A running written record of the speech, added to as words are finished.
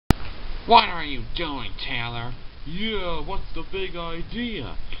What are you doing, Taylor? Yeah, what's the big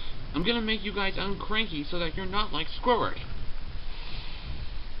idea? I'm gonna make you guys uncranky so that you're not like Squidward.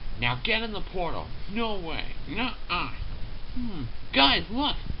 Now get in the portal. No way. Nuh-uh. Guys,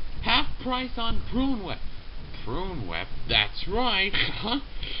 look! Half price on Prune Whip. Prune Whip? That's right. Huh?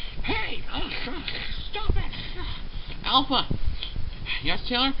 Hey! Stop it! Alpha! Yes,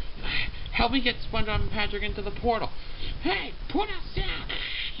 Taylor? Help me get SpongeBob and Patrick into the portal. Hey! Put us down!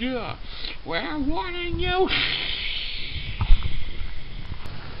 Yeah! We're warning you!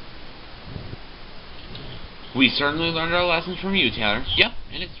 We certainly learned our lessons from you, Taylor. Yep,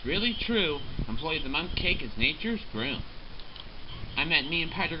 and it's really true. Employee of the month cake is nature's groom. I meant me and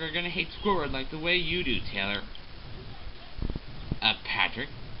Patrick are gonna hate Squidward like the way you do, Taylor. Patrick?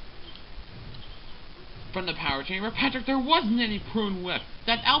 From the power chamber? Patrick, there wasn't any Prune Whip.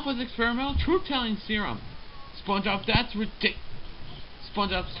 That's Alpha's experimental truth-telling serum. SpongeBob, that's ridiculous.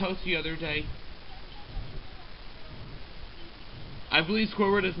 SpongeBob's toast the other day. I believe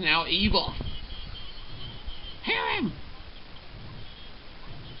Squidward is now evil. Hear him!